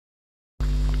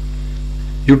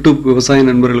YouTube விவசாய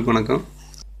நண்பர்களுக்கு வணக்கம்.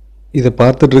 இதை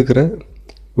பார்த்துட்டு இருக்கிற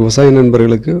விவசாய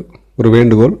நண்பர்களுக்கு ஒரு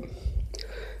வேண்டுகோள்,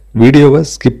 வீடியோவை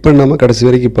ஸ்கிப் பண்ணாமல் கடைசி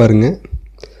வரைக்கும் பாருங்கள்.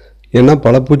 ஏன்னா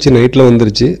பழப்பூச்சி நைட்டில்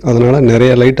வந்துருச்சு, அதனால்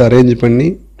நிறைய லைட் அரேஞ்ச் பண்ணி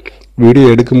வீடியோ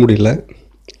எடுக்க முடியல.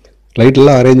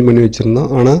 லைட்டெல்லாம் அரேஞ்ச் பண்ணி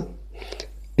வச்சுருந்தோம், ஆனால்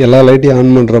எல்லா லைட்டையும்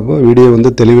ஆன் பண்ணுறப்போ வீடியோ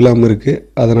வந்து தெளிவில்லாமல் இருக்குது.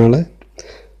 அதனால்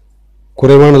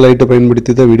குறைவான லைட்டை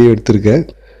பயன்படுத்தி தான் வீடியோ எடுத்திருக்கேன்.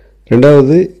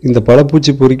 ரெண்டாவது, இந்த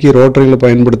பழப்பூச்சி பொறுக்கி ரோட்டரியில்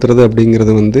பயன்படுத்துறது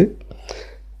அப்படிங்கிறது வந்து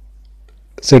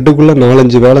செட்டுக்குள்ளே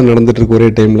 4-5 வேலை நடந்துகிட்ருக்கு ஒரே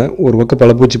டைமில். ஒரு பக்கம்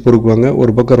பழப்பூச்சி பொறுக்குவாங்க,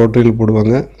 ஒரு பக்கம் ரோட்டரியில்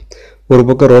போடுவாங்க, ஒரு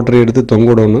பக்கம் ரோட்டரி எடுத்து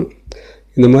தொங்கிடணும்.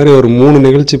 இந்த மாதிரி ஒரு 3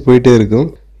 நிகழ்ச்சி போயிட்டே இருக்கும்.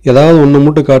 ஏதாவது ஒன்று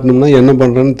மட்டும் காட்டணும்னா என்ன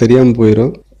பண்ணுறேன்னு தெரியாமல்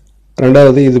போயிடும்.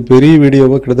 ரெண்டாவது, இது பெரிய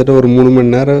வீடியோவாக கிட்டத்தட்ட ஒரு 3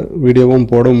 மணி நேரம் வீடியோவும்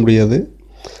போட முடியாது.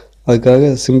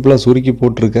 அதுக்காக சிம்பிளாக சுருக்கி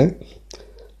போட்டிருக்கேன்.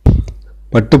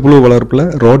 பட்டுப்புழு வளர்ப்பில்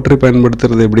ரோட்டரி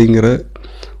பயன்படுத்துறது எப்படிங்கிற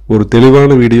ஒரு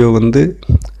தெளிவான வீடியோ வந்து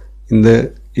இந்த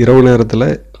இரவு நேரத்தில்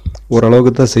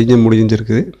ஓரளவுக்கு தான் செய்ய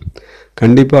முடிஞ்சிருக்குது.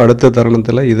 கண்டிப்பாக அடுத்த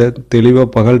தருணத்தில் இதை தெளிவாக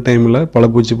பகல் டைமில்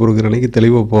பழப்பூச்சி பொறுக்கிற அன்னைக்கு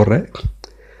தெளிவாக போடுறேன்.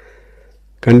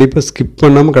 கண்டிப்பாக ஸ்கிப்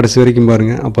பண்ணாமல் கடைசி வரைக்கும்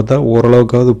பாருங்கள், அப்போ தான்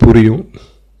ஓரளவுக்காவது புரியும்.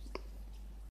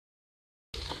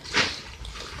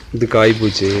 இது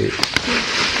காய்ப்பூச்சி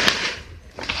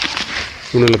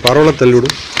ஒன்றில் பரவாயில்ல,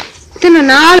 தள்ளிவிடும்.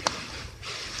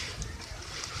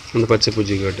 அந்த பச்சை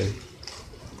பூச்சி காட்டு,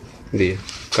 இது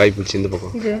காய்ப்பூச்சி இந்த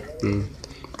பக்கம்.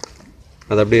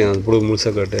 அது அப்படியே அந்த புழு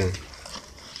முழுசாக காட்டு.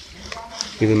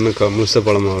 இது இன்னும் முழுசாக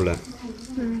பழமாவில்.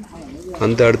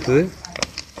 அந்த அடுத்தது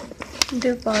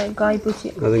காய்ப்பூச்சி,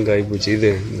 அதுவும் காய்ப்பூச்சி.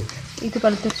 இது இது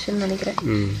பழுத்துருச்சுன்னு நினைக்கிறேன்.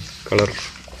 கலர்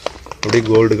அப்படியே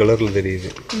கோல்டு கலரில் தெரியுது.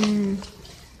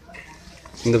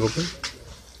 இந்த பக்கம்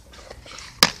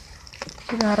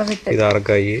இது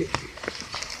அரைக்காய்.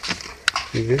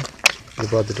 இது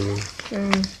பார்த்துட்டு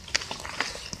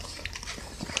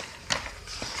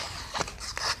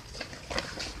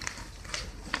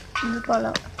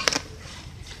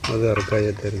அது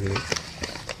அரைக்காயாக தெரியுது.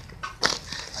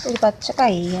 இது பச்சை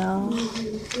காயா.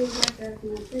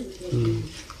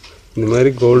 இந்த மாதிரி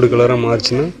கோல்டு கலராக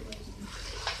மாறிச்சுன்னா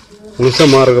முழுசாக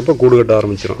மாறுறப்ப கூடு கட்ட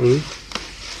ஆரம்பிச்சிடும்.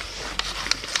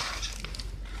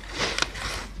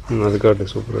 அது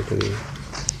காட்டு சூப்பராக தெரியும்.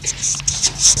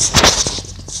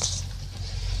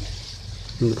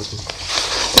 இந்த பக்கம்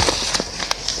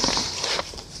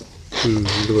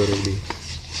இது வரும். அப்படி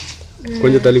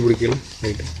கொஞ்சம் தள்ளி பிடிக்கலாம்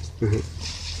ரைட்டு.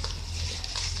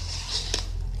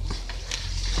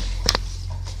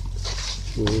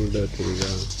 கோல்டாக தெரியுதா?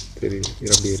 தெரியும்.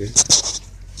 அப்படி இரு,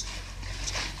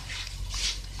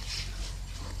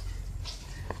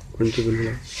 கொஞ்சம்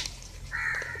பிள்ளை.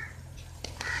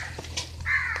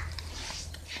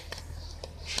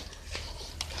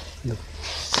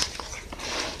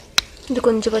 இது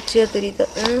கொஞ்சம் பச்சையா தெரியுது.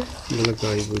 நல்லா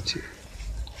காய் போச்சு.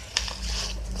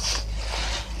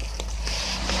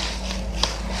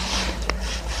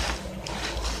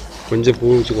 கொஞ்சம் பூ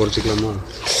வச்சு குறைச்சிக்கலாமா?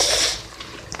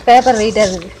 பேப்பர் வெயிட்டாக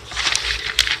இருக்குது.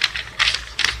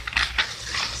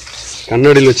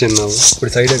 கண்ணாடியில் வச்சு என்ன ஆகும்?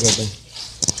 இப்படி சைடாக காட்டும்.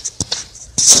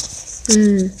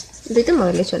 இது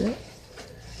முதல்ல சொல்லு.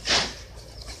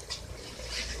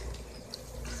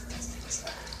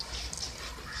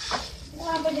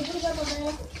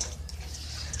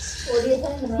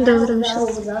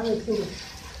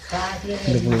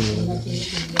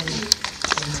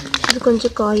 இது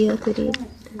கொஞ்சம் காயா தெரியுது.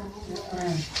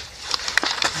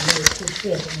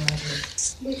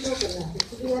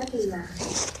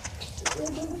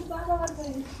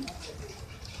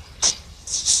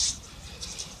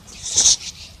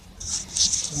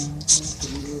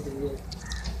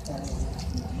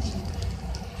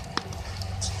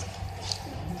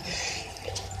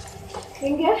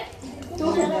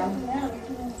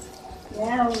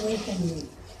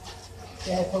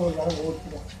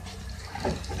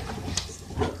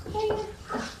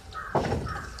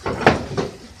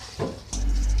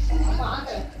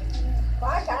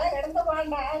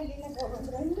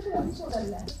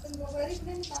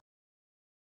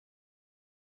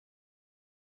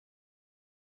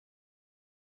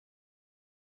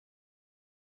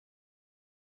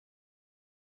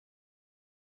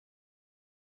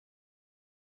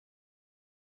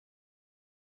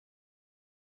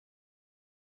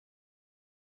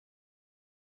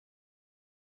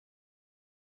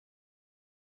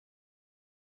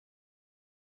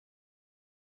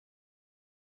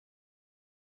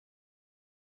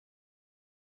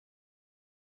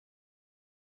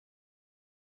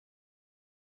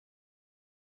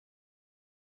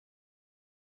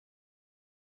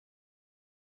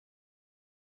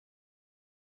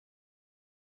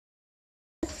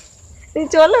 நீ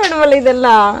சொல்ல வேணுமல்ல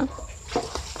இதெல்லாம்.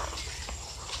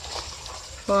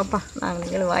 போப்பா நாங்கள்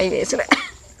நீங்களும் வாய் பேசல.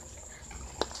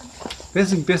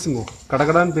 பேசுங்க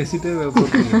கடகடான்னு பேசிட்டு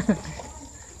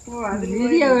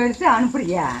வீடியோ எடுத்து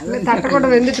அனுப்புறியா? தட்டக்கொட்டை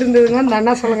வெந்துட்டு இருந்ததுங்க, அந்த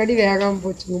அண்ணா சொல்லங்காட்டி வேகாமல்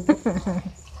போச்சுங்க.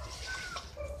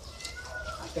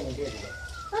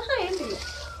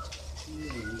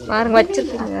 பாருங்க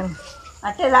வச்சிருக்கீங்க.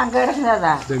 அட்டையில் அங்கே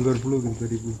கிடக்குதாதா? எங்க ஒரு புழு இருக்குது,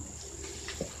 பெரிய புழு.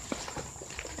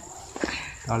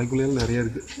 தலைக்குள்ளேயும் நிறைய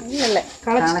இருக்கு. இல்லை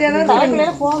களைச்சிட்டே தான் தலைக்குள்ளே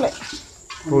போகல.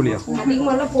 போலியா?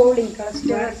 அதிகமாகலாம் போகலிங்க.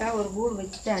 களைச்சிட்டே இருக்கா. ஒரு கூடு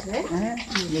வச்சுட்டாரு.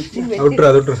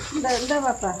 விட்டுரு. இந்த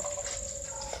பாப்பா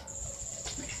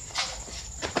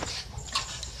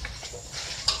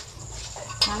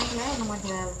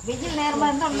வெயில் நேரமாக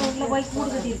இருந்தால் உள்ள போய் கூடு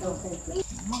கட்டியிருக்கோம்.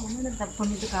 அம்மா ஒன்று தப்பு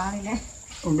பண்ணிட்டு காலையில்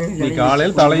நீ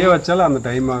காலையில் தலையே வச்சாலும் அந்த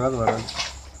டைம் ஆகாது, வராது.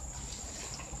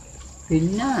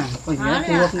 பின்னா கொஞ்சம்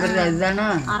சிவப்புங்கிறது அதுதானா?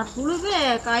 அரை புழுவே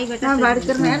காய் வெட்ட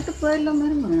படுக்கிற நேரத்துக்கு போயிடலாம்.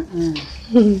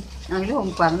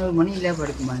 நாங்களும் 11 மணி இல்லை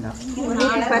படுக்க மாட்டோம்.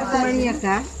 10 மணி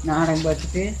அக்கா நாடகம்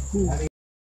பார்த்துட்டு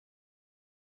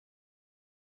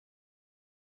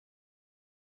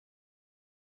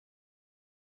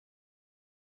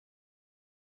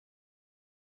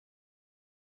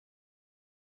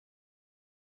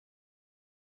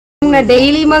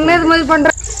டெய்லி மங்கனே இது மாதிரி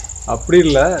பண்றேன். அப்படி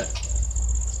இல்லை,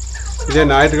 இதே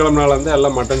ஞாயிற்றுக்கிழமை நாள் வந்து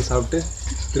எல்லாம் மட்டன் சாப்பிட்டு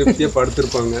திருப்தியாக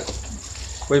படுத்திருப்பாங்க.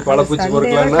 போய் பழப்பூச்சி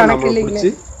பொறுக்கலான்னா நம்மளை பிடிச்சி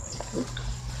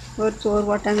ஒரு சோறு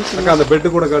போட்டாங்க. அக்கா அந்த பெட்டு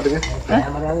கூட காட்டுங்க.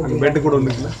 அந்த பெட்டு கூட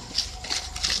ஒன்றுங்களா?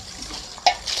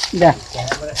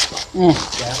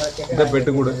 இந்த பெட்டு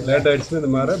கூட லேட் ஆகிடுச்சுன்னா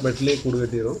இந்த மாதிரி பெட்லேயே கூடு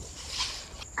கட்டிடும்.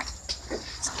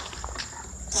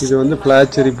 இது வந்து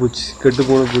பிளாச்செரி பூச்சி, கெட்டு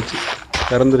போன பூச்சி,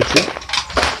 இறந்துருச்சு.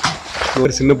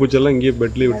 ஒரு சின்ன பூச்செல்லாம் இங்கேயே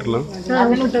பெட்லேயே விட்டுடலாம்.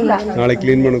 நாளைக்கு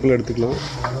க்ளீன் பண்ணக்குள்ள எடுத்துக்கலாம்.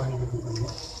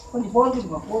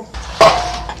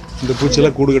 இந்த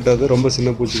பூச்செல்லாம் கூடு கட்டாது, ரொம்ப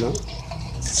சின்ன பூச்சி தான்.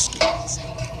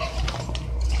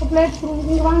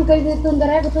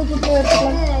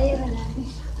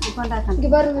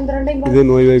 இது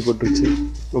நோய்வாய் போட்டுருச்சு,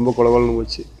 ரொம்ப குளவால்னு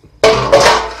போச்சு.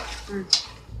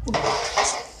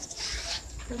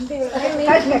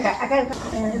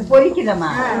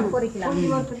 பொறிக்கலாமா? பொறிக்கலாம்.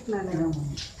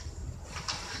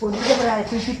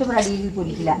 சுத்தப்பட அடியில்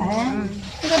பொறிக்கல.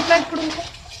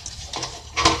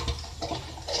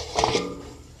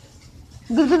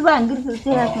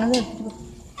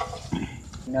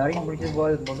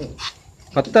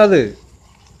 பத்தாது.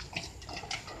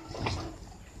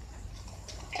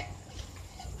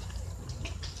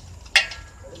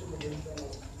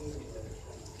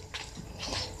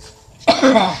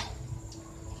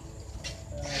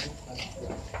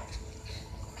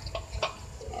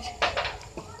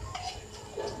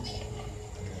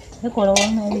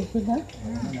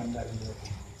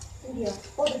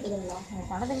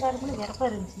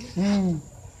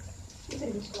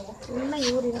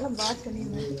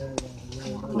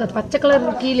 இந்த பச்சை கலர்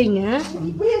கீழேங்க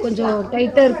கொஞ்சம்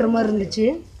டைட்டாக இருக்கிற மாதிரி இருந்துச்சு.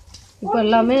 இப்போ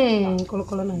எல்லாமே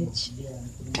கொலன்னு ஆயிடுச்சு.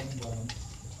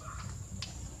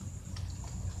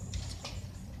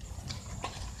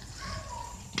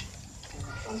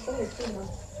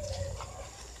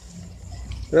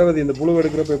 ரேவதி, இந்த புழு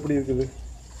எடுக்கிறப்ப எப்படி இருக்குது?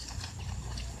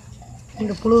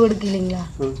 இந்த புழு எடுக்கு இல்லைங்களா,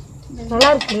 நல்லா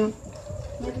இருக்கு.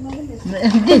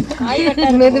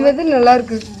 மெது நல்லா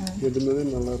இருக்கு. மெது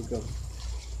நல்லா இருக்கா?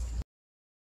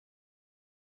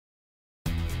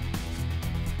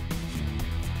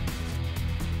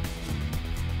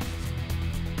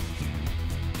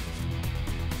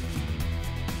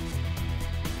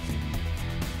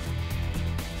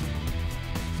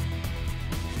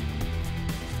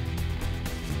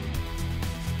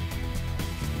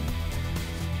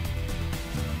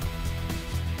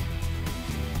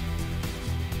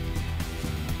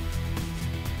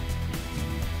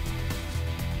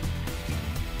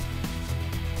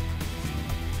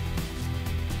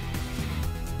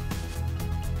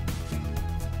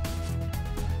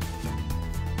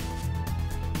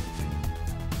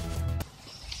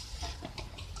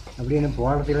 அப்படின்னு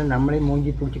போகிறதுல நம்மளே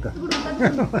மூஞ்சி பிடிச்சிக்கோ.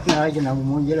 நாளைக்கு நம்ம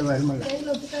மூஞ்சியில் வருமில்ல.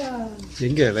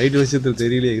 எங்கே லைட் விஷயத்தில்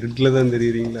தெரியலையே, இருட்டில் தான்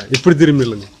தெரியுறீங்களா? எப்படி திரும்பி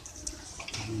இல்லைங்க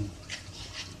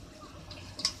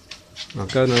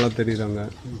அக்கா, நல்லா தெரியுறாங்க.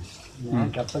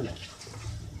 கப்பல்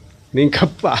நீ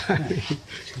கப்பா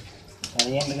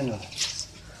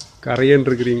கரையன்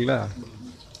இருக்கிறீங்களா?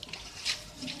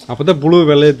 அப்போ தான் புழு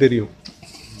வெள்ளையே தெரியும்.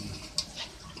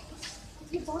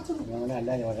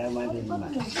 ஒரே மாதிரி தெரியுமா?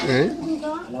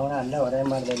 ஒரே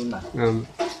மாதிரி தெரியுமா? ஆமாம்.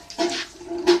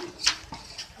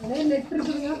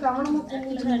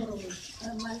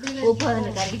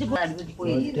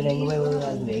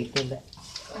 வெயிட் இல்லை.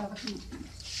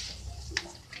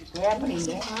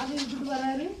 தேவையில்லை ஆவி விட்டுட்டு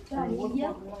வராரு ஐயா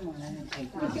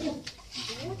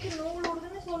நூல்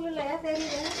விடுதுன்னு சொல்லலையா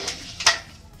தெரியல.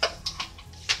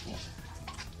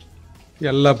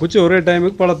 எல்லா பூச்சியும் ஒரே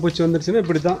டைமுக்கு பல பூச்சி வந்துருச்சுன்னா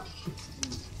இப்படி தான்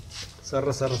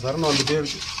சரன்னு வந்துட்டே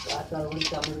இருக்கு.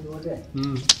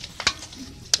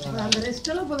 அந்த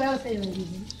ரெஸ்டெல்லாம் இப்போ வேலை செய்ய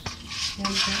வேண்டியது.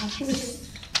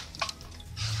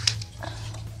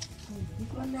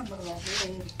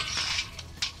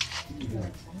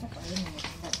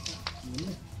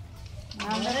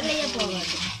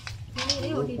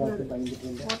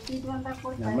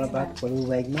 நம்மளை பார்த்து பொழுது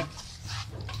வாங்கினா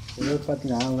பொழுது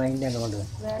பார்த்து நான் வாங்கிட்டு அங்கே கொண்டு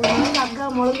அக்கா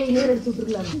முழங்கை ஏர் எடுத்து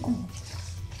விட்டுருக்கலாம்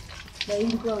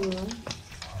பயந்துக்குவாங்க.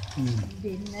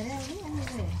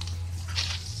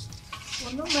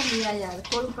 ஒன்றும் பண்ணியா அது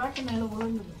கொழுப்பாட்டு மேலே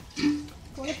விழுந்துது.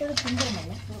 கொழுப்போட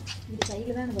திங்குறமல்ல இது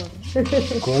கையில் தான்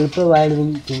வரும். கொழுப்பு வாயிடுது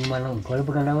திங்கமானம்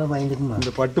கொழுப்பு கண்டாமல் பயந்துக்குமா.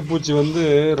 இந்த பட்டுப்பூச்சி வந்து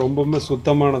ரொம்பவுமே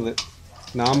சுத்தமானது.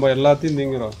 நாம் எல்லாத்தையும்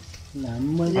திங்குறோம்.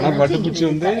 நம்ம ஆனால் பட்டுப்பூச்சி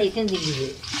வந்து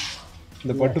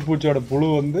இந்த பட்டுப்பூச்சியோட புழு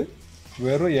வந்து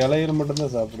வெறும் இலையில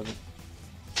மட்டும்தான் சாப்பிடுது.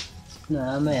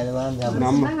 நாம எதை வாங்க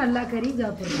நம்ம நல்லா கறி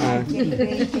சாப்பிடுறோம்.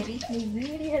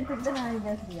 வீடியோ எடுத்துட்டு நான்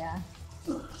பேசுறியா?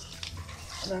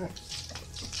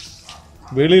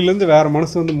 வெளியிலேருந்து வேற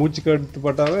மனசு வந்து மூச்சு கடுத்து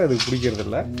பட்டாவே அதுக்கு பிடிக்கிறது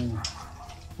இல்லை.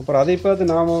 அப்புறம் அதை பார்த்து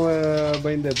நாம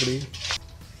பயந்து எப்படி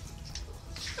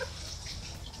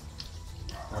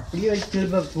அப்படியே வச்சு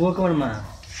திரும்ப போக்கணுமா.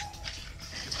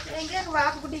 எங்கேயாவது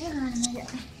வாக்குக்குட்டிங்க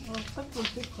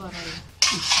கொடுத்து போகிறேன்.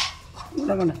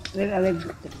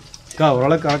 அக்கா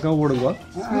ஓரளவுக்கு கணக்காக போடுங்க,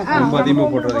 ரொம்ப அதிகமாக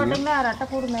போட்டுறாதீங்க. போட்டிங்கன்னா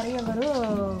ரெட்டைக்கூடு நிறைய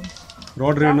வரும்.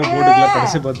 ரோட்டரி என்ன போட்டுக்கலாம்,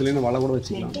 கடைசி பத்துலேருந்து வலை கூட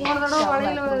வச்சுக்கலாம். போன தடவை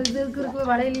வலையில இது இருக்கு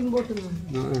வலையிலையும் போட்டுருவோம்.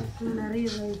 நிறைய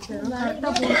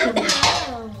கரெக்டாக போட்டு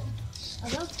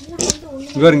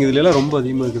இவருங்க இதுல எல்லாம் ரொம்ப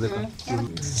அதிகமாக இருக்குதுக்கா.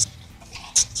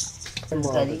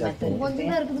 கொஞ்சம்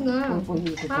தான் இருக்குதுங்க.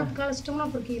 பார்த்து கழிச்சிட்டோம்னா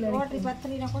அப்புறம் கீழே ரோட்டரி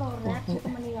பத்திரினா கூட ஒரு ரேக்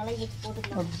சுத்தம் பண்ணி வலை வச்சு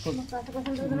போட்டுக்கலாம்.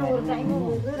 கட்டுறதுன்னா ஒரு டைம்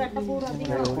வருது ரெட்டைக்கூடு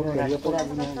அதிகம்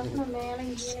மேலே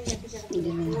கீழே கட்டி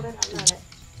கிடக்குது கூட நல்லா.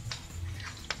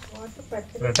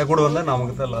 ரெட்டை கூட வந்தால்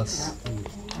நமக்கு தான் லாஸ்.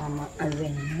 ஆமாம் அது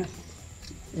வேணும்.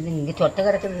 இது இங்கே சொட்டை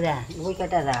கிடக்குதுதா போய்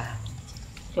கேட்டாதா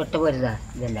சொட்டை போயிருதா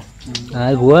இதெல்லாம்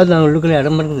அது போது நான் உள்ளுக்குள்ள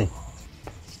இடம் இருக்குது.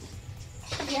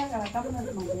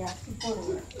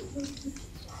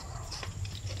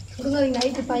 கொடுங்க.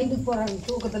 நைட்டு பயந்துக்கு போகிறாங்க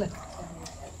தூக்கத்தில்.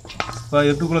 இப்போ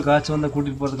எட்டுக்குள்ளே காய்ச்சி வந்தால்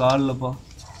கூட்டிகிட்டு போகிறதுக்கு ஆள் இல்லைப்பா.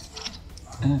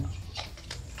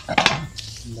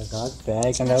 இந்த காசு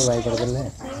பேய் கண்டாலும் பயப்படுறதில்ல.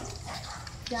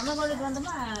 ஜம கொண்டுட்டு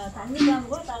வந்தோமா தண்ணி பாம்பு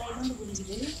கூட தலையிலேருந்து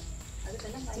குடிக்குது.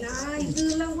 நான்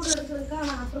இதெல்லாம் கூட எடுக்கிறதுக்கா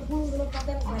நான் அப்புறம் பூங்களை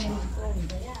பார்த்தா எனக்கு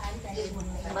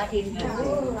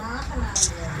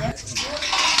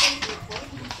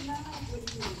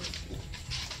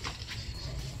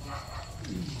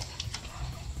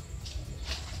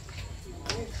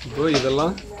இப்போ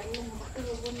இதெல்லாம்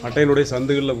அட்டையினுடைய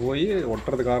சந்துகளில் போய்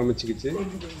ஒட்டுறதுக்கு ஆரம்பிச்சுக்கிச்சு.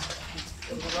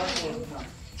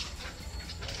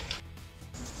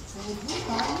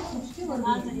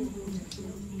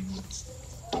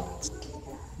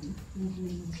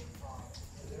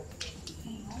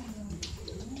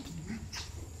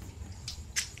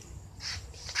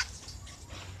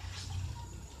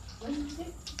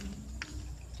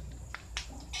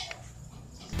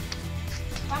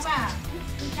 பாப்பா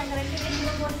அங்கே 2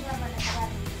 கிலோ போட்டு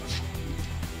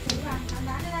அந்த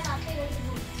அண்ணன் அட்டை எடுத்து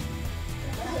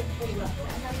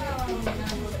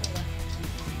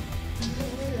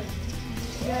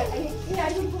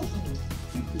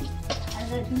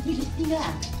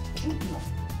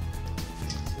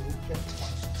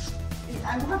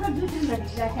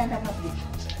அந்த பக்கம்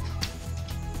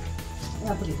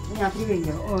அப்படி நீ அப்படி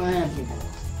வைங்க.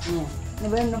 நீ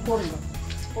வேணும் போடுங்க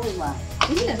போடுவா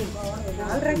இல்லை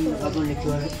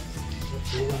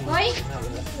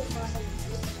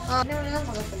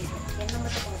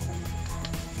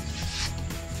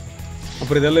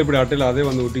அப்புறம் இதெல்லாம் இப்படி அட்டையில் அதே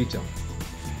வந்து ஒட்டிக்கிச்சான்.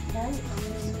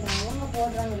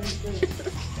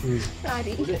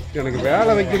 எனக்கு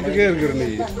வேலை வைக்கிறதுக்கே இருக்கிற நீ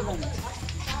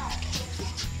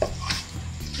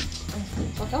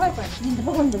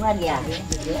இந்த மாதிரியா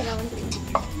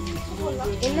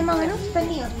என்னமா வேணும்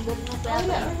தண்ணி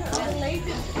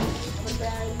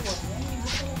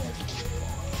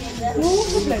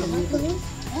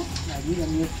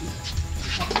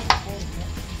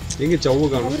எங்க சவ்வு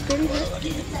காணும்.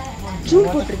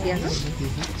 ஜூம் போட்டிருக்கியா?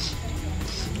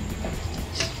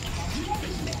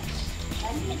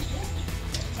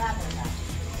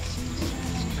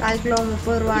 1/4 கிலோ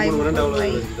 30 ரூபாய்.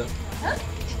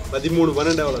 13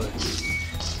 12 எவ்வளவு?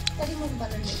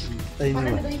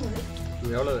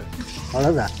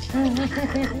 எவ்வளோதான்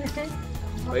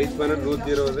வயிட் ஸ்பேனர்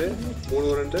 120,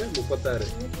 3 2 36,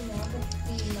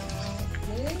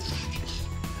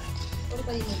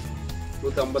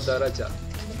 156 ஆச்சா?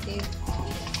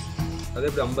 அது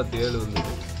எப்படி 57 வந்து?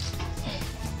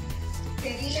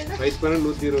 வயிட் ஸ்பேனர்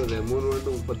 120, 3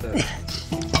 2 36,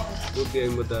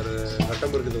 156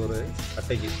 கட்டம் இருக்குது ஒரு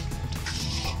அட்டைக்கு.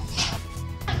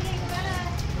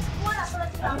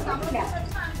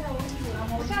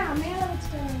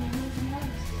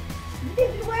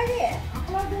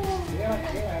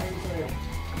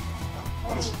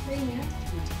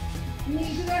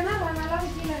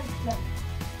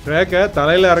 ட்ரேக்கை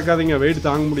தலையில் இறக்காதீங்க, வெயிட்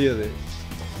தாங்க முடியாது.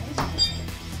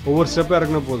 ஒவ்வொரு ஸ்டெப்பாக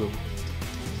இறக்குனா போதும்.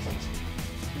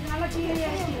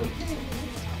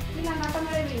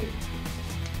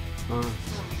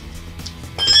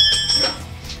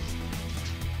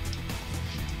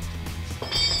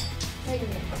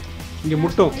 இங்கே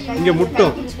முட்டும், இங்கே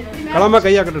முட்டும். களமா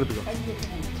கையாக்கட்ட எடுத்துக்கோ.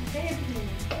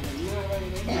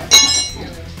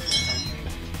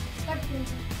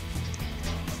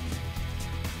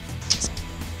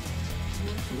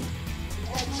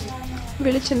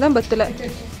 வெளிச்சம் தான் பத்தல.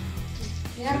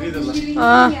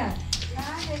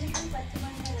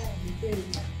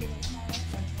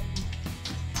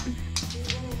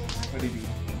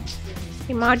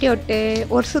 மாட்டி விட்டு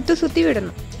ஒரு சுத்தி சுத்தி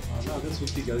விடணும்.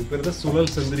 சுத்திக்கு அது பேர் தான்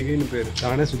சுழல் சந்திரிகைன்னு பேர்.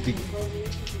 தானே சுத்திக்கு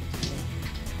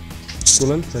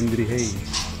சுழல் சந்திரிகை.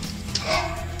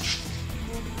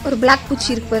 ஒரு பிளாக்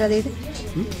பூச்சி இருக்கு பாரு, அது இது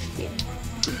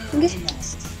இங்க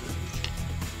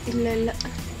இல்ல இல்ல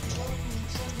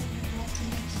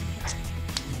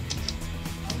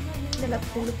இதெல்லாம்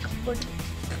புழுக்க போட்டு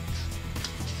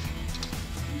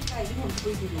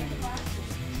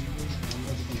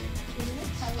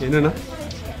என்னன்னா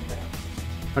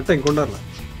அட்டை கொண்டாடலாம்.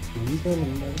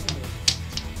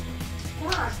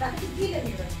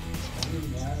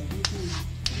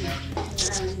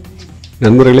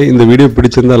 நண்பர்களே, இந்த வீடியோ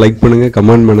பிடிச்சிருந்தா லைக் பண்ணுங்கள்,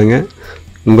 கமெண்ட் பண்ணுங்கள்.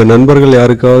 உங்கள் நண்பர்கள்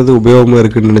யாருக்காவது உபயோகமாக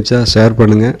இருக்குன்னு நினச்சா ஷேர்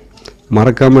பண்ணுங்கள்.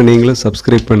 மறக்காமல் நீங்களும்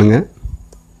சப்ஸ்கிரைப் பண்ணுங்கள்.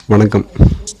 வணக்கம்.